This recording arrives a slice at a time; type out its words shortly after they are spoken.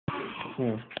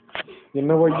Hmm. You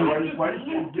know what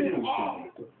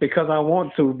because I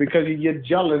want to. Because you're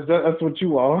jealous. That's what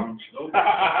you are.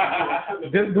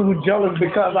 This dude jealous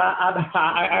because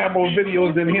I have more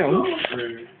videos than him.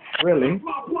 Really?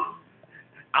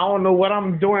 I don't know what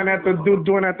I'm doing at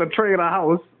the trailer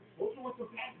house.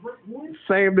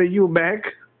 Same to you, Mac.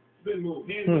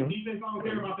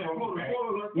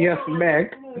 Yes,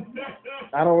 Mac.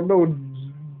 I don't know,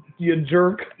 you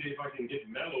jerk. See if I can get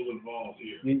Mello involved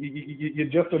here. You're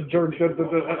just a jerk.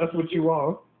 That's what you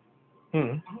are.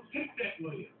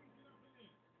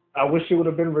 I wish you would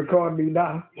have been recording me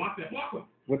now.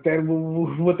 With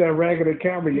that raggedy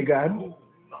camera you got.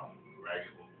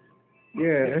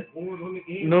 Yeah.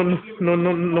 No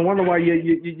wonder why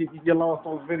you lost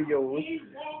those videos.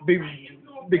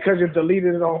 Because you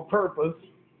deleted it on purpose.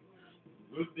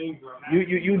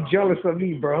 You jealous of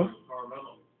me, bro.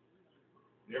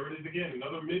 There it is again.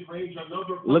 Another mid-range.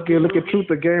 Look at Truth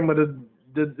the Gamer.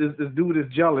 This dude is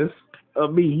jealous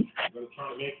of me.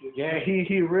 Yeah,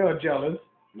 he real jealous.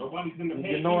 You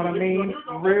know what I mean?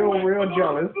 Real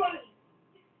jealous.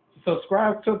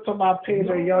 Subscribe to my page,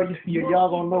 and y'all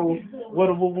gonna know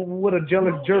what a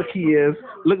jealous jerk he is.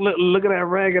 Look at that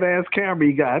ragged ass camera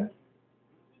he got.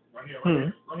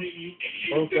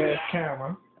 Broke ass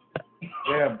camera.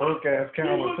 Yeah, broke ass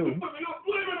camera too.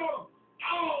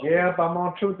 Yep, I'm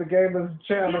on Truth the Gamer's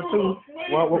channel too.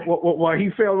 While he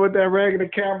fell with that raggedy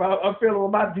camera, I'm feeling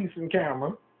with my decent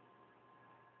camera.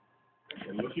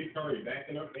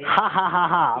 Ha ha ha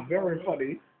ha! Very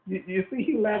funny. You see,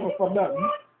 he laughing for nothing.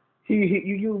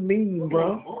 You mean,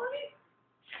 bro.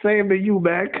 Same to you,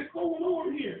 Mac.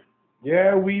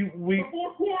 Yeah, we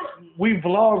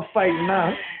vlog fight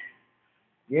now.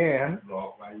 Yeah.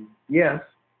 Yes.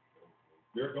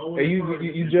 And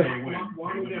you just.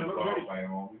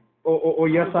 Oh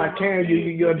yes, I can.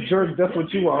 You're a jerk. That's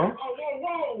what you are.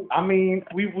 I mean,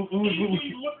 we was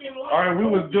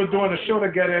doing a show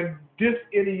together, and this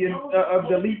idiot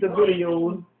delete the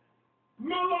videos.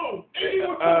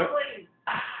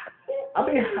 I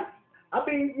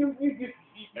mean,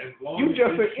 you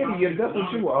just an idiot. That's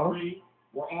what you are.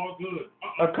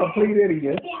 A complete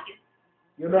idiot.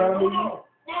 You know what I mean?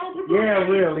 Yeah,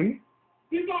 really.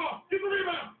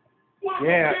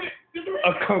 Yeah,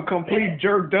 a complete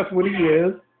jerk. That's what he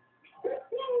is.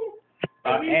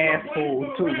 An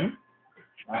asshole too. An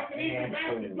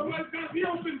asshole.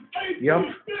 Yep.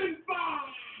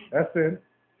 That's it.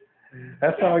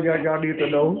 That's all y'all need to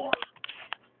know.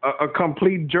 A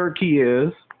complete jerk he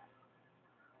is.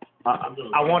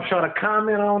 I want y'all to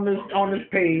comment on this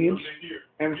page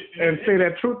and say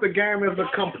that Truth the Game is a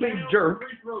complete jerk.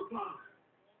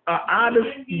 An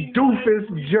honest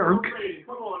doofus jerk.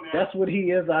 That's what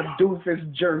he is, a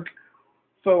doofus jerk.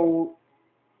 So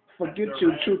forget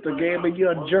you, Truth the Game, but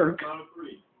you're a jerk.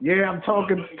 Yeah, I'm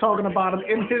talking about him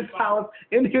in his house,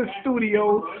 in his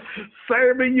studio.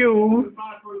 Same to you.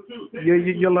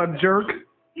 You're a jerk.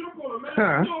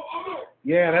 Huh?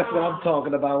 Yeah, that's what I'm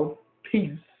talking about.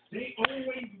 Peace.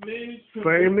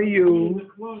 Same to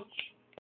you.